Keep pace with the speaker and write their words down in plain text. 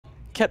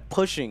kept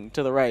pushing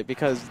to the right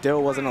because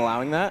Dill wasn't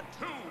allowing that.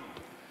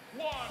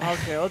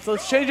 Okay,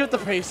 let's change up the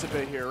pace a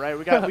bit here, right?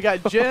 We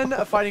got Jen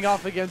fighting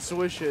off against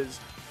Wishes,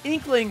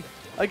 Inkling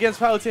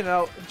against Palutena.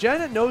 Now,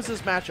 Jen knows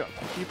this matchup.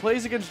 He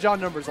plays against John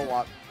Numbers a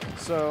lot,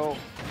 so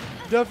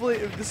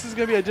definitely this is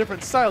gonna be a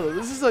different style.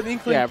 This is an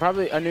Inkling. Yeah,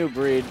 probably a new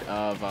breed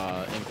of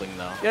Inkling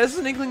though. Yeah, this is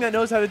an Inkling that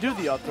knows how to do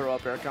the up throw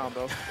up air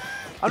combo.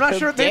 I'm not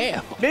sure.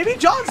 Damn. Maybe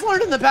John's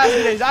learned in the past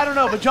few days. I don't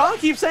know, but John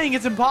keeps saying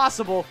it's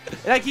impossible,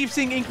 and I keep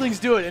seeing Inklings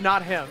do it and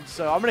not him.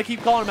 So I'm gonna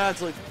keep calling him out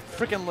until he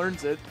freaking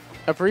learns it.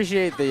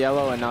 Appreciate the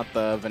yellow and not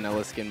the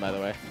vanilla skin, by the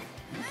way.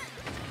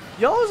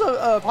 Yellow's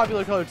a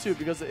popular color too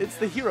because it's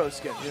the hero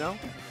skin, you know?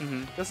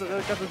 Mm-hmm. It's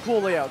got the cool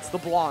layouts, the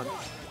blonde.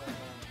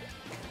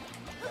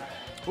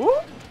 Ooh,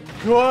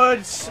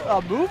 good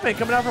movement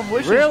coming out from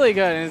Wishes. Really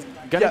good, and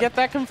he's gonna get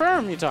that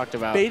confirmed you talked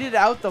about. Baited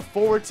out the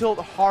forward tilt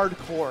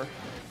hardcore.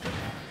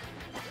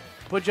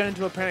 Put Jen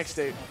into a panic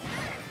state.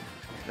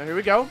 Now here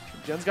we go.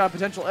 Jen's got a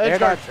potential edge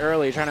guard.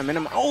 Early, trying to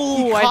minimize.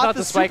 Oh, I thought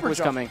the spike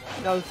was coming.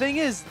 Now the thing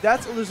is,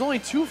 there's only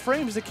 2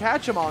 frames to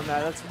catch him on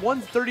that. That's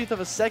 1/30th of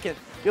a second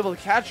to be able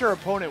to catch your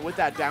opponent with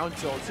that down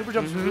tilt. Super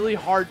jump's really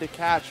hard to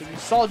catch, and you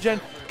saw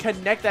Jen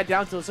connect that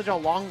down tilt. It's such a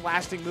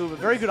long-lasting move. A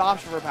very good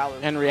option for Palu.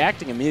 And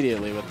reacting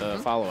immediately with the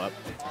follow-up.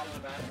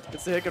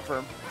 It's the hit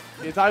confirm.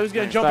 He thought he was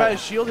going to jump out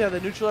his shield. He had the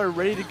neutral air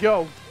ready to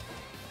go.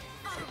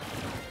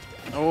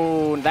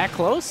 Oh, that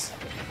close?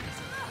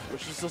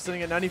 Which is still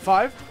sitting at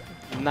 95.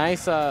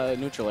 Nice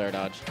neutral air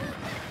dodge.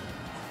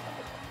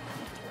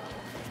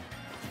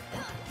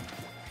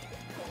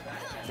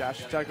 Dash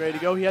attack ready to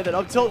go. He had that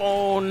up tilt.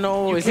 Oh,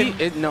 no.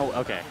 No,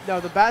 okay. Now,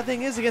 the bad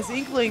thing is against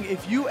Inkling,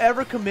 if you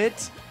ever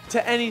commit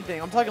to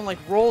anything, I'm talking like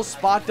roll,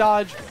 spot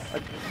dodge,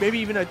 maybe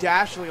even a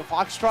dash, like a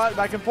foxtrot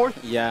back and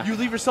forth, you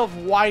leave yourself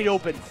wide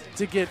open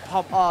to get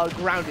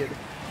grounded.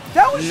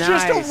 That was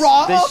just a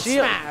raw up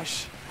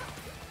smash.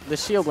 The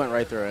shield went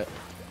right through it.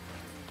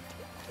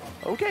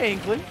 Okay,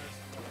 Inkling.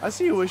 I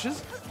see you,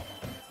 Wishes.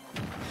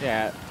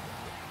 Yeah.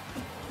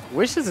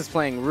 Wishes is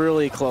playing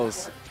really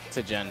close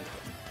to Jen.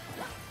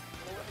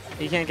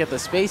 He can't get the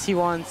space he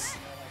wants.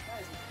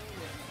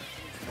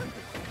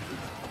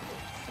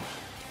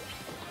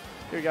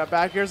 Here we got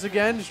back airs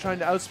again, just trying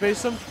to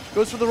outspace him.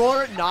 Goes for the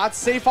roller. Not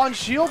safe on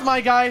shield,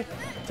 my guy.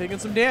 Taking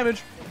some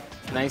damage.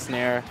 Nice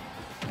nair.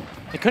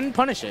 He couldn't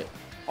punish it.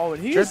 Oh,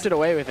 and he drifted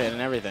away with it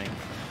and everything.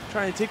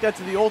 Trying to take that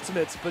to the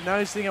ultimates, but now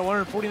he's sitting at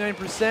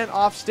 149%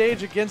 off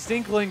stage against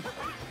Inkling.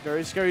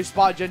 Very scary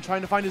spot. Jen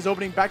trying to find his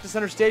opening back to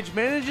center stage.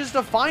 Manages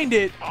to find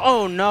it.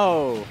 Oh,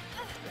 no.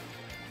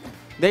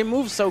 They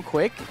move so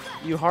quick,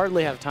 you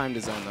hardly have time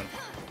to zone them.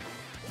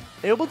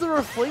 Able to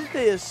reflect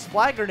the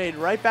splat grenade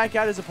right back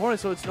at his opponent,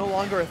 so it's no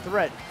longer a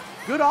threat.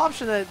 Good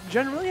option that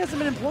Jen really hasn't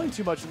been employing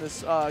too much in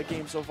this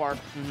game so far.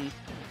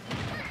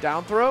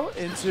 Down throw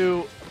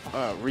into...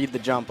 read the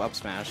jump up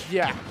smash.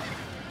 Yeah.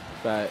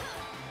 But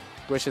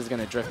Wish is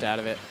going to drift out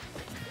of it.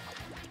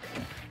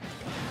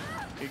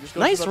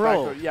 Nice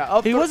roll.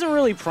 Yeah, he wasn't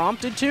really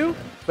prompted to,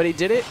 but he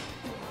did it,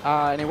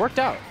 and it worked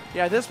out.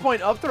 Yeah, at this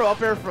point, up throw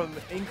up air from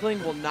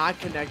Inkling will not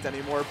connect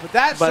anymore, but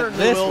that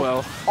certainly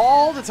will.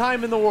 All the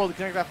time in the world to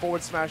connect that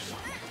forward smash.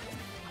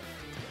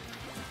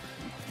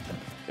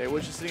 Okay,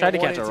 Wish is sitting Tried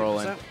at to catch a roll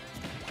in.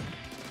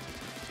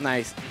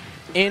 Nice.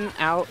 In,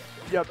 out.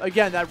 Yep,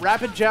 again, that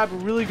rapid jab,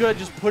 really good,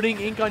 just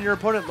putting ink on your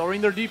opponent, lowering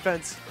their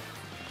defense.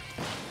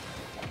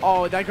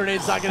 Oh, that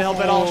grenade's not going to help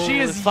at all. She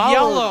is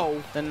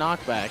yellow. The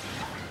knockback.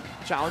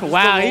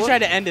 Wow, he tried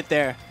to end it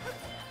there.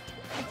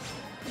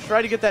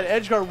 Try to get that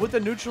edge guard with the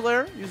neutral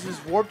air. Uses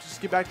warp to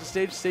just get back to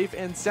stage safe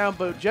and sound,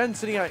 but Jen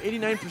sitting at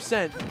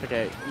 89%.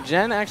 Okay,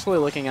 Jen actually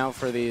looking out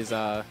for these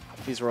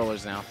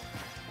rollers now.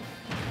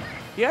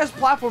 He has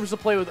platforms to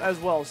play with as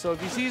well, so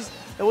if he sees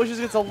that Wishes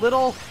gets a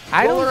little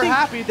roller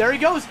happy, there he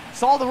goes.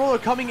 Saw the roller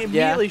coming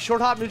immediately. Short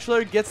hop neutral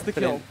air gets the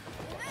kill.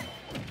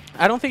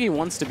 I don't think he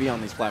wants to be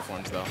on these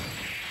platforms, though.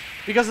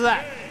 Because of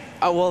that.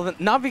 Well,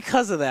 not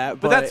because of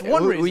that, but that's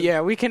one reason. Yeah,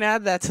 we can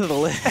add that to the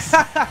list.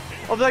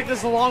 I'll be like, this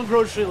is a long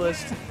grocery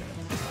list.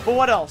 But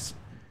what else?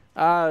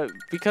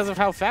 Because of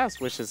how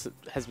fast Wishes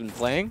has been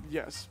playing.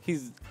 Yes.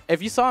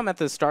 If you saw him at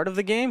the start of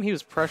the game, he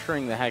was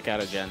pressuring the heck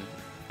out of Jen.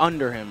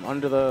 Under him,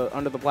 under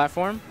the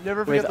platform.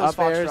 Never forget those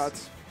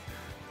foxtrots.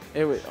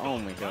 It was, oh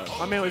my god.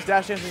 My man was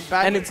dash dancing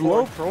back and it's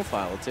low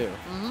profile too.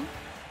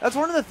 That's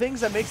one of the things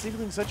that makes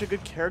Inkling such a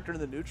good character in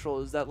the neutral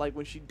is that like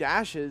when she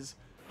dashes,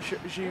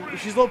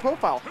 she's low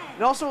profile.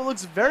 And also it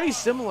looks very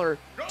similar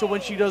to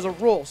when she does a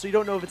roll, so you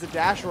don't know if it's a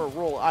dash or a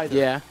roll either.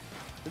 Yeah.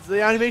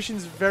 The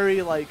animation's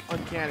very like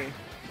uncanny.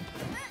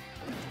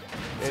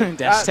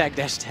 Dash tag,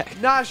 dash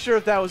tag. Not sure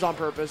if that was on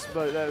purpose,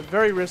 but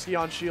very risky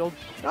on shield.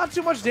 Not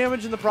too much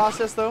damage in the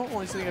process though,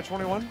 only sitting at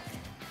 21.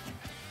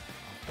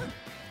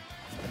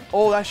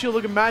 Oh, that shield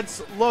looking mad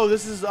low.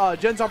 This is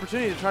Jen's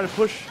opportunity to try to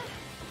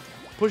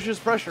push his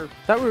pressure.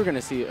 Thought we were going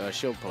to see a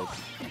shield poke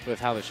with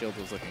how the shield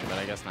was looking, but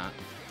I guess not.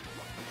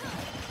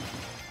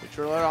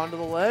 Neutral air onto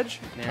the ledge.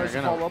 Yeah, tries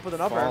to follow up with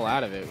an up air. Fall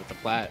out of it with the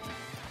plat.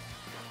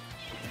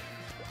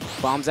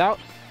 Bombs out.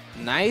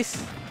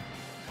 Nice.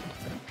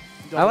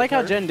 I like how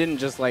parry. Jen didn't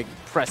just like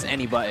press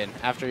any button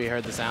after he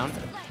heard the sound.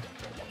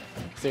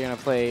 So you're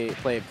gonna play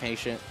it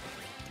patient.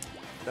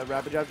 That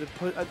rapid jab to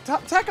put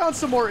tack on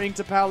some more ink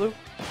to Palu.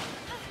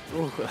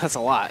 Ooh, that's a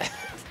lot.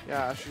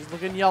 Yeah, she's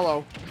looking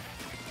yellow.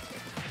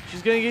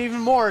 She's gonna get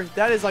even more.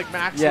 That is like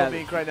maximum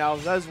ink right now.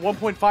 That is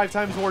 1.5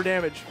 times more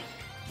damage.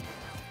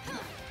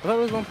 I thought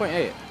it was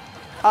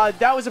 1.8.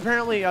 That was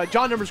apparently,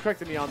 John Numbers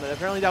corrected me on that.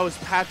 Apparently that was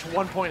patch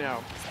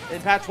 1.0.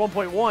 In patch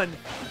 1.1,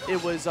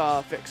 it was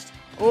fixed.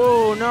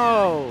 Oh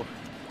no!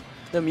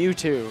 The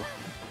Mewtwo.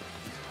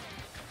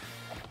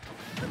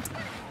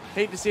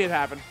 Hate to see it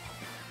happen.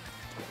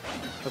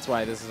 That's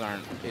why this is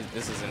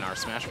in our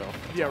Smashville.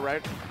 Yeah,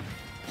 right.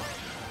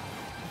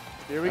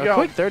 Here we A go.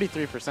 quick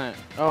 33%.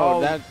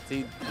 Oh, that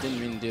he didn't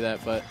mean to do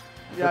that, but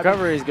Yeah,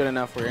 recovery is good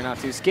enough where you're not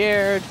too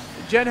scared.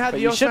 Jen had But the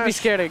you up should be smash.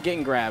 scared of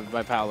getting grabbed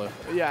by Palu.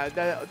 Yeah,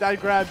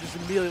 that grab just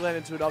immediately landed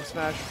into an up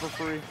smash for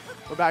free.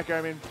 Or back air,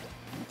 I mean.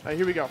 All right,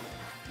 here we go.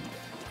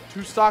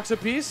 2 stocks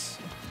apiece.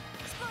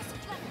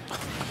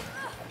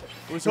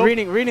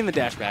 Reading the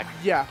dash back.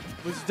 Yeah,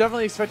 was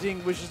definitely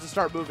expecting Wishes to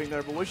start moving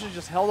there, but Wishes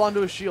just held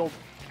onto his shield.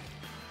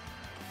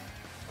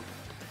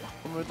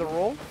 And with the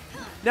roll.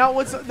 Now,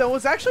 what's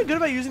actually good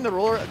about using the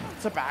roller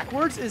to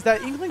backwards is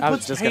that Inkling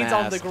puts paint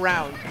on the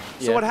ground.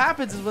 So what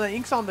happens is when the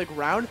ink's on the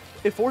ground,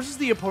 it forces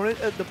the opponent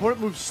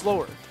moves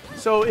slower.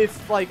 So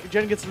if like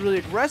Jen gets really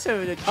aggressive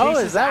and it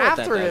chases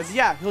after him,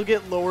 yeah, he'll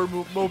get lower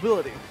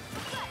mobility.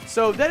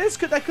 So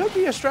that could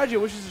be a strategy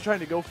Wishes is trying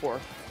to go for.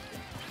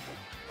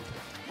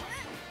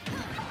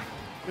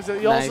 Because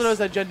he also knows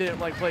that Jen didn't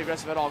like play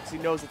aggressive at all because he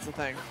knows it's the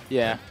thing.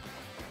 Yeah.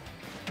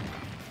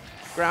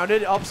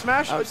 Grounded, up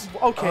smash.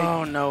 Okay.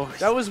 Oh no.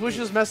 That was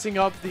Wishes messing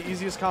up the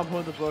easiest combo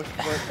in the book.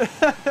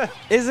 But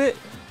Is it?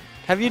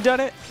 Have you done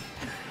it?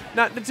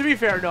 Not to be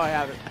fair, no, I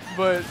haven't.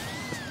 But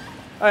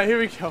all right, here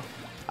we go.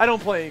 I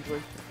don't play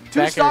Inkling. 2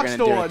 Back air stocks to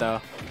gonna do 1. it,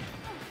 though.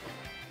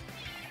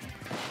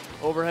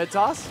 Overhead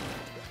toss.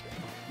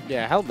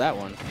 Yeah, held that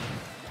one.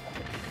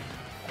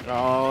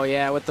 Oh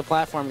yeah, with the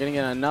platform getting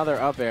in another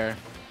up air.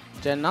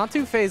 Jen not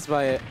too phased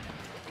by it,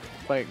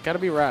 but gotta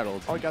be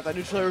rattled. Oh, got that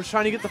neutral air. Was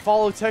trying to get the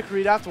follow tech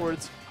read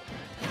afterwards.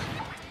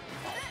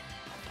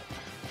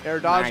 Air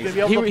dodge gonna be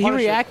able to punish He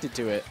reacted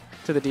to it,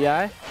 to the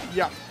DI.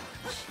 Yeah.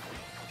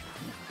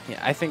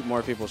 Yeah, I think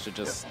more people should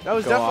just That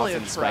was go definitely off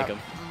a and spike trap.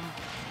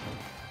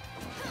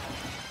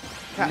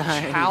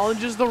 him.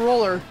 Challenges the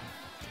roller.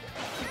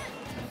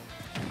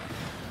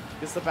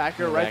 Gets the back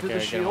air right through the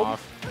Back air, get him shield.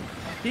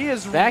 off. He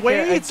is Back way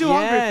air too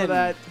hungry for again.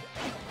 that.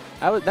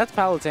 That's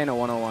Palutena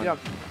 101. Yeah.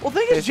 Well, the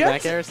thing is,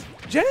 Back airs.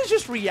 Jen is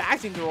just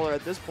reacting to roller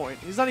at this point.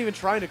 He's not even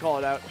trying to call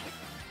it out.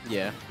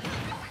 Yeah.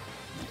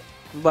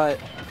 But,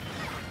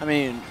 I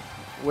mean,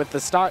 with the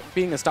stock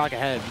being the stock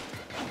ahead,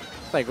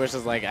 like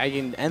Wishes like I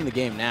can end the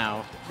game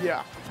now.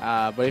 Yeah.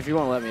 But if you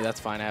won't let me, that's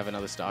fine. I have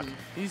another stock.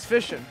 He's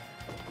fishing.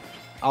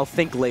 I'll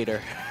think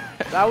later.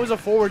 That was a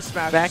forward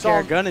smash. Back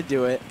air gonna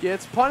do it.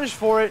 Gets punished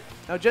for it.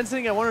 Now Jen's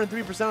sitting at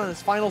 103% on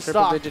his final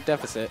Triple stock. digit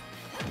deficit.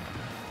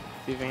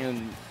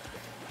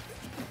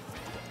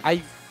 I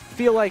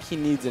feel like he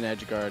needs an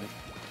edge guard.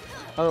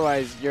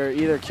 Otherwise, you're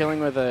either killing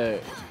with a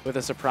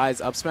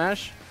surprise up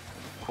smash,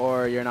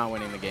 or you're not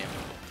winning the game.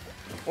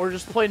 Or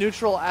just play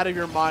neutral out of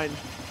your mind.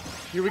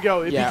 Here we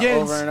go. It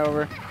begins. Over and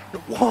over.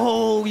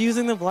 Whoa!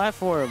 Using the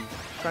platform.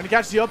 Trying to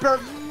catch the up air.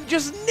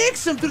 Just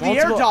nicks him through the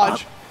air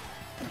dodge.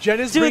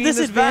 Jen is bringing this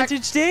this advantage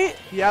back. state?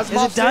 He has him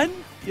Is off it done?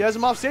 He has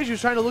him off stage. He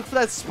was trying to look for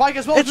that spike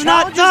as well. It's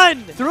not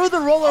done! Through the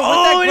roller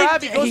with that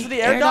grab. He goes for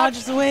the air dodge.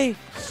 dodges away.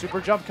 Super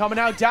jump coming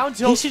out. Down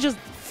tilt. He should just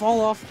fall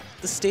off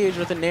the stage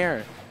with a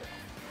nair.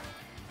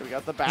 We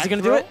got the back Is he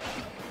gonna throw. do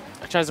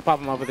it? Tries to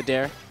pop him up with a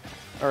dare.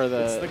 Or It's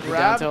the the down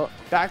grab. tilt.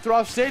 Back throw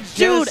off stage.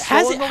 Dude,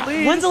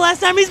 when's the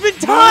last time he's been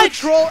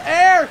touched? Neutral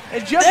air.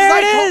 And just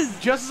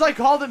There as I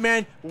called it,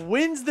 man,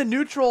 wins the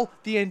neutral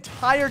the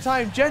entire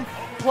time. Jen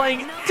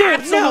playing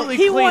absolutely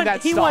clean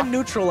that he stock. won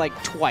neutral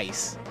like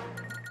twice.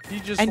 He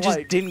just And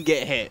just didn't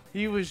get hit.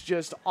 He was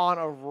just on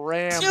a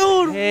rampage.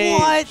 Dude,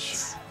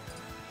 what?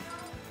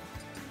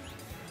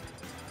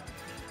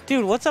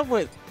 Dude, what's up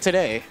with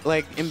today?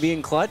 Like, in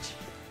being clutch?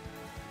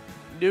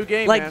 New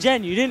game, Like, man.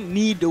 Jen, you didn't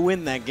need to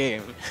win that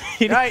game.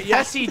 Right,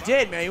 yes, he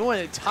did, man. He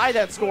wanted to tie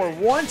that score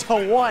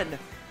 1-1.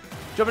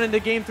 Jumping into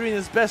game 3 in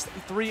this best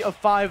 3 of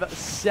 5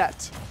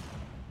 set.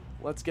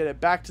 Let's get it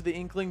back to the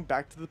Inkling,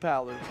 back to the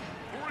Palu.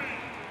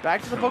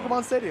 Back to the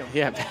Pokemon Stadium.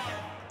 Yeah.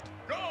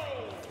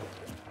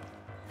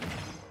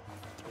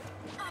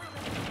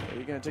 Are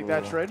you going to take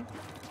that trade?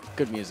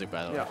 Good music,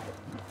 by the way. Yeah.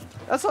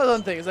 That's the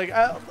other thing. It's like,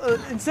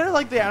 instead of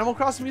like the Animal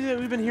Crossing music that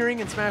we've been hearing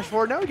in Smash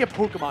 4, now we get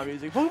Pokemon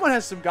music. Pokemon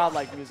has some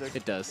godlike music.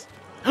 It does.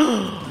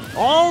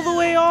 All the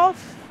way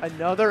off?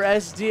 Another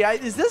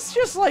SD. Is this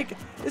just like,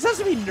 this has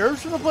to be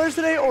nerves from the players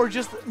today or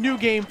just new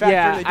game factor?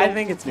 Yeah, I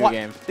think it's new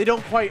game. They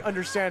don't quite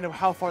understand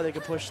how far they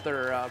can push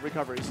their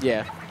recoveries.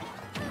 Yeah.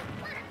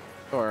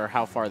 Or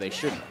how far they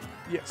should.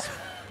 Yes.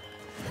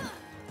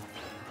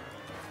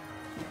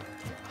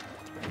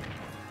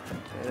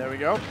 Okay, there we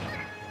go.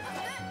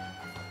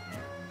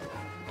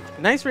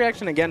 Nice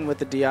reaction again with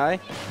the DI.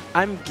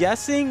 I'm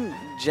guessing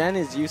Jen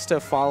is used to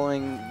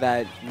following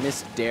that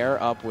missed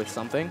dare up with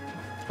something,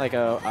 like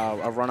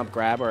a run-up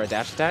grab or a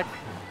dash attack.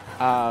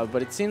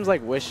 But it seems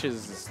like Wish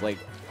is like,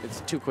 it's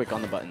too quick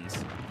on the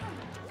buttons.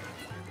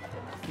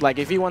 Like,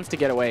 if he wants to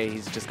get away,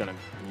 he's just going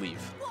to leave.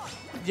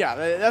 Yeah,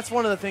 that's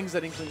one of the things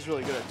that Inkling's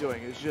really good at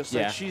doing. Is just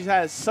like she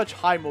has such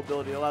high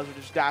mobility, it allows her to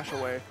just dash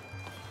away.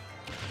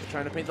 They're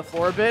trying to paint the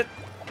floor a bit.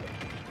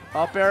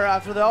 Up air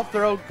after the up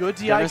throw. Good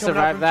DI coming survive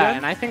out from that, Jen.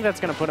 and I think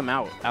that's going to put him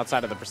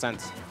outside of the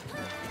percents.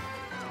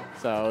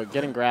 So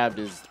getting grabbed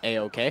is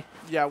A-okay.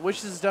 Yeah,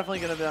 Wish is definitely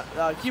going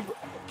to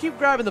keep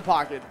grabbing the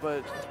pocket,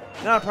 but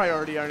not a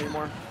priority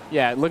anymore.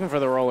 Yeah, looking for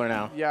the roller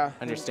now. Yeah.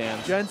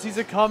 Understand. Jen sees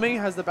it coming,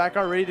 has the back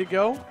guard ready to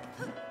go.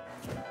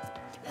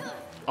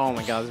 Oh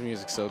my god, this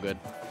music's so good.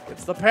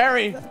 It's the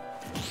parry.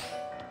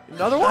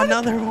 Another one?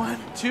 Another one.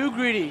 Too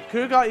greedy.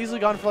 Could have easily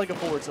gone for like a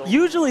forward tilt.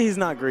 Usually he's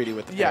not greedy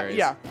with the parries.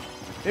 Yeah.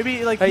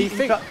 Maybe like he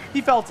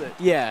felt it.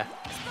 Yeah,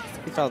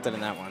 he felt it in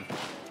that one.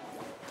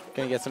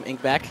 Gonna get some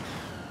ink back.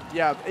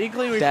 Yeah,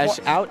 Inkling. Dash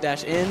out,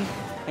 dash in,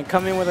 and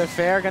come in with a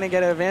fair. Gonna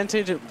get an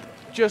advantage.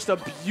 Just a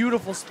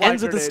beautiful splat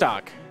ends with the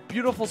stock.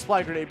 Beautiful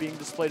splat grenade being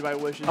displayed by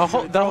Wish.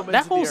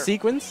 That whole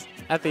sequence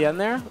at the end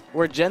there,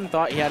 where Jen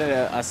thought he had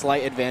a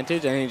slight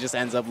advantage, and he just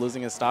ends up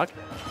losing his stock,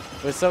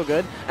 was so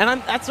good.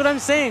 And that's what I'm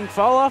saying.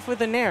 Fall off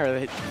with a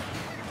nair.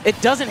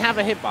 It doesn't have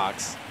a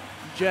hitbox.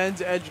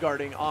 Jen's edge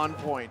guarding on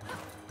point.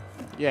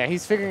 Yeah,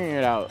 he's figuring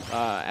it out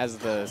as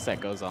the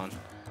set goes on.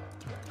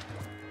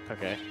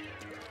 Okay.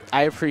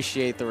 I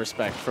appreciate the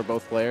respect for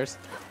both players.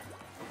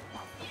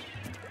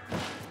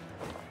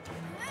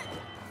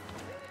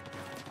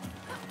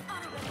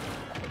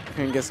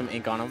 Gonna get some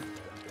ink on him.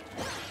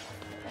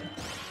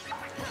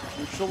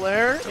 Neutral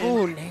air.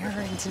 Oh,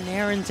 nair into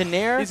nair into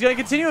nair. He's going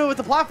to continue it with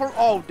the platform.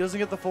 Oh, doesn't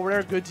get the forward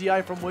air. Good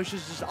DI from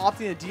Wishes. Just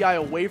opting the DI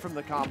away from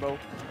the combo.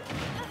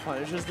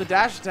 Punishes the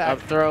dash attack.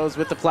 Up throws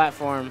with the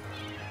platform.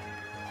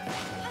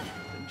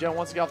 Jen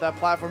wants to get off that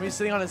platform. He's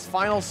sitting on his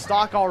final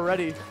stock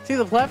already. See,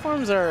 the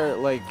platforms are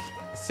like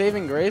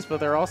saving grace, but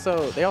they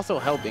also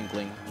help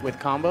Inkling with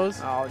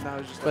combos. Oh, no,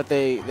 it's just. But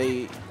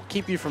they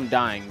keep you from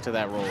dying to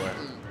that roller.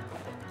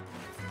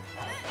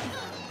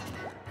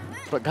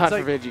 But God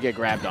forbid you get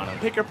grabbed on him.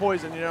 Pick your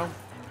poison, you know.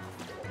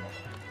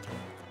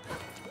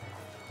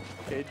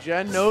 Okay,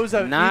 Jen knows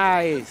that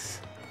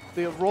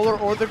the roller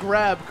or the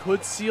grab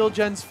could seal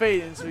Jen's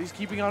fate, and so he's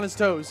keeping on his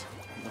toes.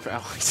 Look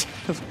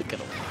at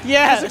him.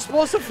 Yeah, it's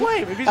explosive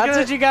flame. If he's That's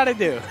what you gotta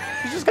do.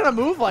 He's just gonna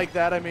move like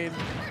that. I mean,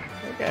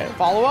 okay.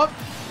 Follow up.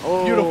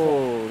 Oh,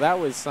 beautiful. That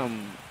was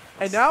some.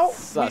 And now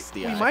we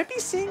DI. might be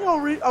seeing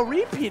a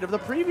repeat of the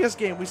previous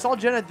game. We saw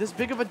Jen at this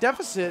big of a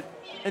deficit,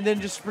 and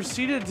then just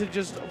proceeded to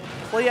just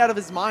play out of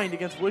his mind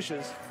against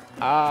Wishes.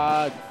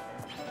 It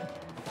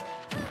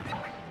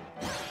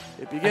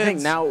begins. I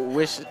think now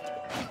Wish.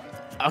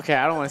 Okay,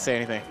 I don't want to say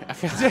anything. I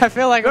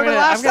feel like I'm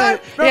gonna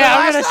say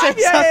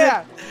something.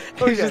 Yeah.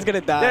 He's just gonna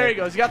die. There he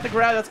goes. He got the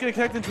grab. That's gonna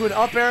connect into an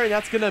up air, and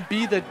that's gonna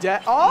be the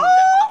death. Oh,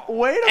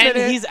 wait a minute.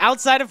 And he's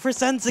outside of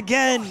percents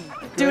again.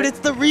 Dude, it's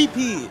the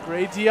repeat.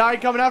 Great DI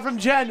coming out from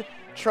Jen,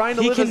 trying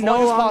to live as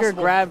long as possible. He can no longer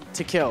grab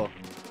to kill.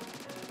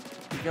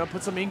 You gonna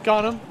put some ink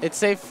on him? It's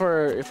safe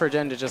for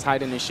Jen to just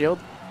hide in his shield.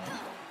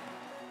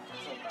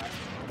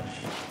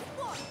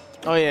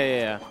 Oh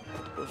yeah.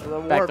 Goes for the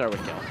warp. Back throw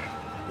would kill.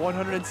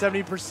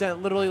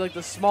 170%, literally like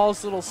the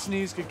smallest little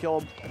sneeze could kill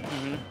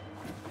him.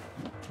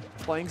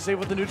 Playing safe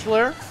with the neutral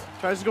air.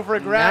 Tries to go for a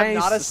grab, nice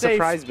not a safe.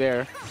 Surprise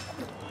bear.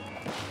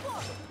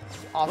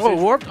 Oh,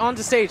 warped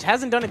onto stage.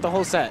 Hasn't done it the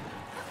whole set.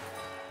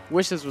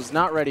 Wishes was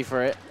not ready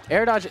for it.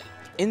 Air dodge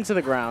into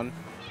the ground.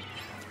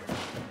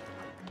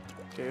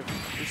 Okay,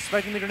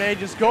 respecting the grenade,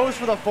 just goes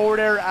for the forward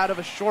air out of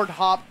a short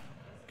hop.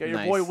 Okay,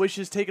 your boy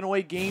Wishes taking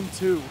away game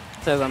 2.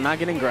 Says, I'm not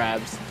getting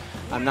grabs.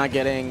 I'm not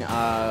getting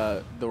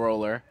the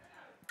roller.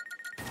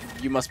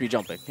 You must be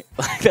jumping.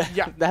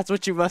 That's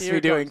what you must be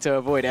doing to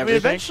avoid everything. I mean,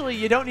 eventually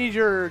you don't need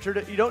your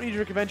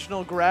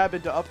conventional grab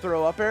into up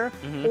throw up air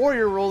or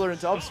your roller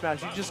into up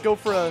smash. You just go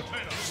for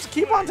just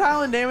keep on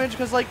tiling damage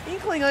because like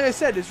Inkling, like I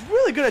said, is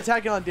really good at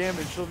attacking on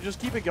damage. So just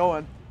keep it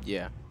going.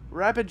 Yeah.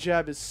 Rapid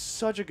jab is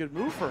such a good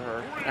move for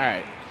her. All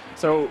right.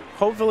 So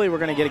hopefully we're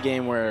gonna get a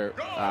game where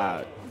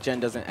Jen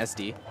doesn't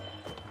SD.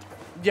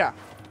 Yeah.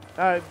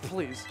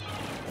 Please.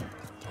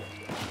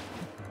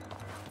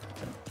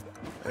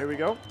 There we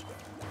go.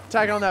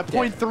 Tagging on that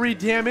 0.3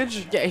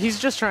 damage. Yeah, he's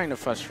just trying to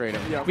frustrate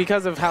him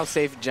because of how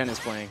safe Jen is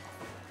playing.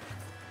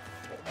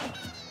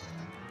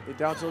 Get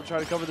down tilt, try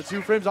to cover the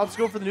 2 frames.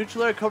 Obstacle for the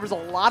neutral air. Covers a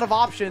lot of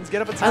options.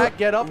 Get up attack,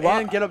 get up,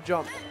 and get up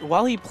jump.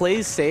 While he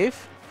plays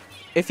safe,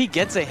 if he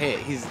gets a hit,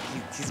 he's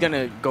going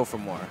to go for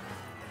more.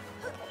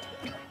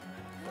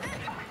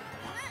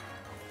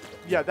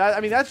 Yeah,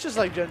 that's just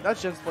like Jen's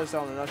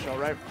playstyle in a nutshell,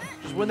 right?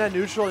 Just win that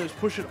neutral and just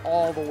push it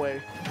all the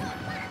way.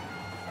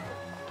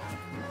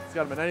 He's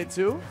got him at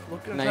 92.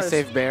 Nice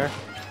save bear.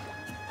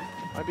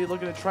 Might be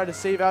looking to try to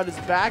save out his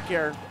back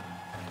air.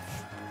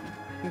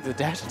 The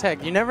dash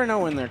attack, you never know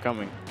when they're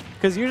coming.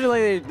 Because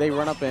usually they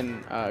run up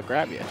and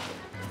grab you.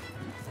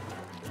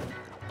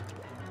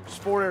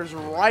 forward airs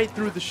right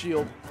through the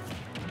shield.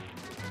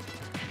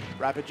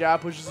 Rapid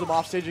jab pushes him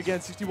off stage again,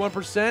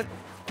 61%.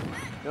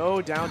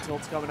 No down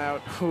tilts coming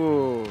out.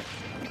 Ooh,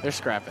 they're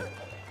scrapping.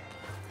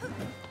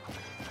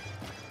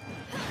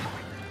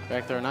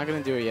 Back throw, not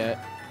gonna do it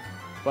yet.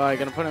 But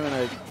gonna put him in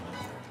a.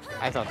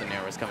 I thought the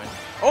nair was coming.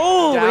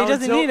 Oh, but he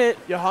doesn't need it.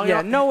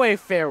 Yeah, no way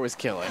fair was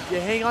killing. You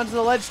hang onto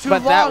the ledge too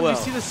But long. that will. You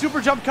see the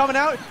super jump coming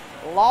out.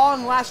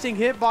 Long-lasting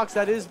hitbox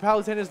that is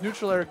Palutena's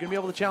neutral air. Gonna be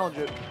able to challenge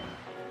it.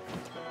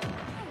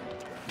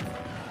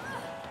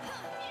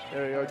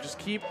 There we go. Just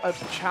keep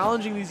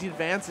challenging these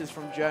advances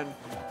from Jen.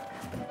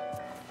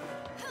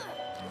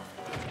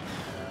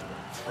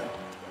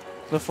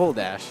 The full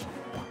dash.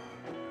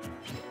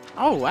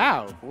 Oh,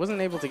 wow.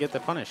 Wasn't able to get the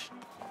punish.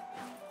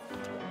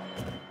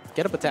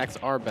 Get up attacks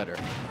are better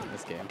in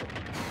this game.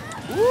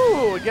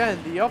 Ooh, again,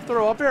 the up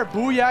throw up air.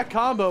 Booyah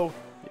combo.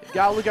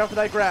 Gotta look out for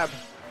that grab.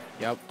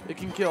 Yep. It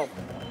can kill.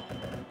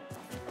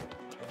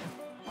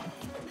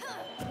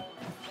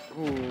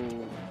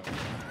 Ooh.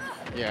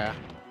 Yeah.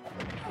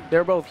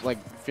 They're both like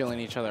feeling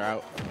each other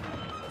out.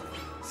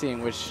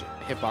 Seeing which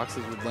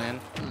hitboxes would land.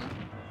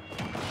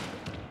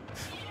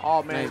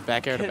 Oh, man. Nice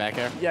back air to back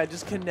air. Yeah,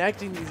 just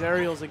connecting these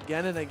aerials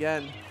again and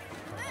again.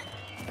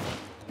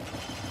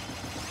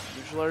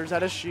 Neutral air's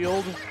at a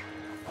shield.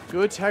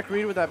 Good tech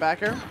read with that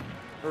back air.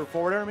 Or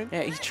forward air, I mean.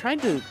 Yeah, he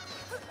tried to...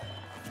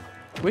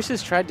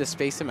 Wishes tried to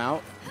space him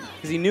out.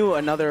 Because he knew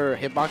another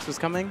hitbox was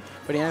coming.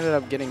 But he ended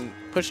up getting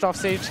pushed off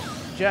stage.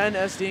 Jen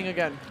SDing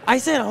again. I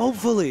said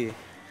hopefully.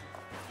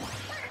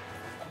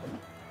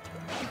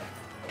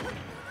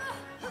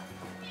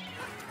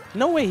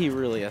 No way he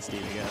really SD'd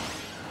again.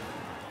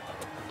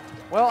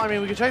 Well, I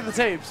mean, we can check the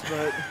tapes,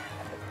 but...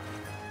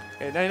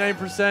 Okay,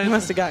 99%. He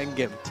must have gotten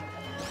gimped.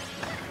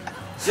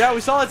 Yeah,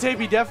 we saw the tape.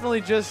 He definitely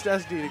just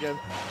SD'd again.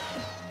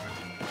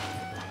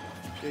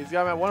 Okay, he's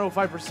got him at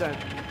 105%.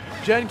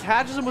 Jen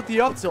catches him with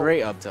the up tilt.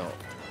 Great up tilt.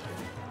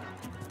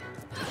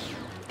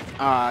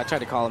 I tried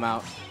to call him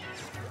out.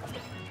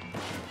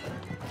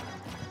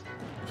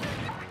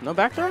 No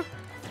back throw?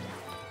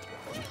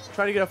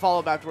 Trying to get a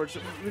follow-up afterwards.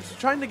 We're just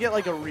trying to get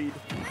like a read.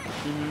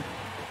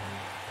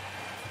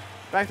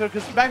 Back throw,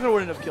 because back throw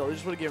wouldn't have killed. He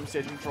just would have given him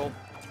stage control.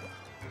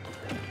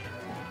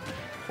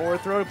 Forward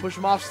throw to push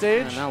him off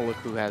stage. And now look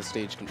who has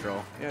stage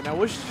control. Yeah, now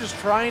Wish is just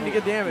trying to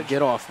get damage.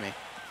 Get off me.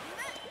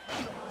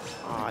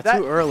 Aw,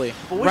 too early.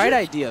 Right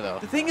idea, though.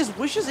 The thing is,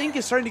 Wish's ink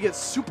is starting to get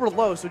super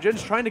low, so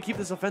Jen's trying to keep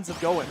this offensive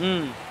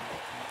going.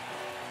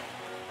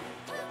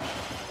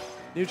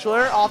 Neutral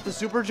air off the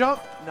super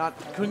jump.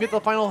 Couldn't get the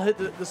final hit,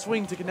 the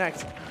swing to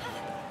connect.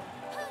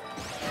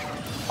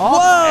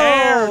 Up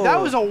air.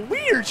 That was a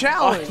weird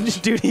challenge.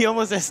 Oh, dude, he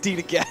almost SD'd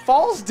again.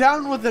 Falls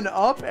down with an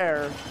up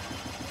air.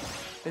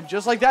 And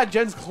just like that,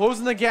 Jen's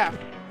closing the gap.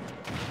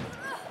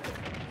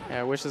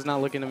 Yeah, Wish is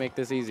not looking to make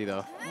this easy,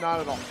 though.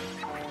 Not at all.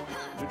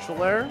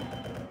 Neutral air.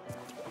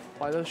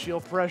 Apply the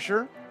shield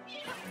pressure.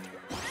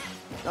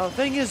 Now, the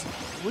thing is,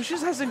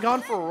 Wishes hasn't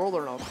gone for a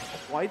roller in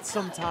quite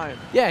some time.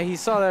 Yeah, he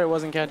saw that it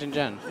wasn't catching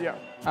Jen. Yeah.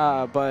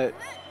 But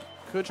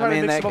could try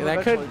to mix him up that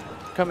eventually.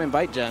 could come and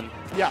bite Jen.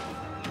 Yeah.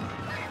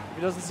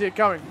 He doesn't see it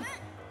coming.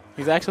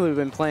 He's actually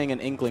been playing an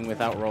Inkling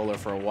without roller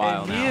for a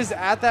while now. He is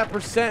at that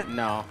percent.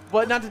 No.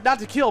 But not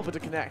to kill, but to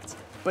connect.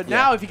 But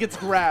now if he gets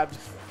grabbed,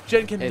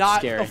 Jen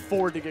cannot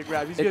afford to get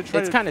grabbed. He's going to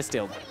try It's kind of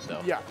still,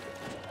 though. Yeah.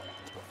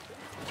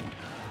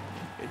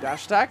 A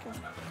dash attack.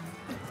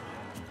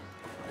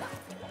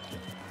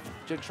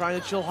 Jen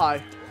trying to chill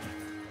high.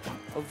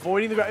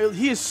 Avoiding the grab.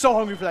 He is so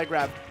hungry for that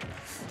grab.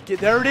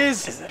 There it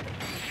is.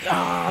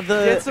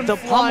 The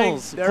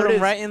pummels. Put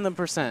him right in the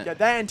percent. Yeah,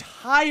 that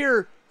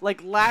entire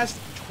last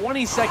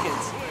 20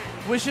 seconds,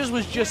 Wishes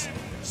was just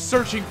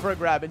searching for a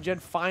grab, and Jen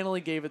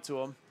finally gave it to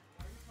him.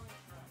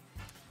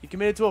 He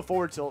committed to a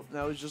forward tilt, and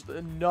that was just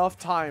enough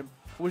time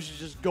for Wishes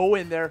to just go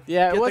in there.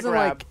 Yeah, get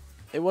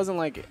it wasn't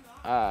like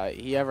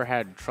he ever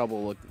had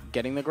trouble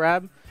getting the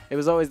grab. It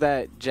was always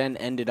that Jen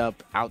ended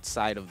up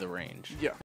outside of the range. Yeah.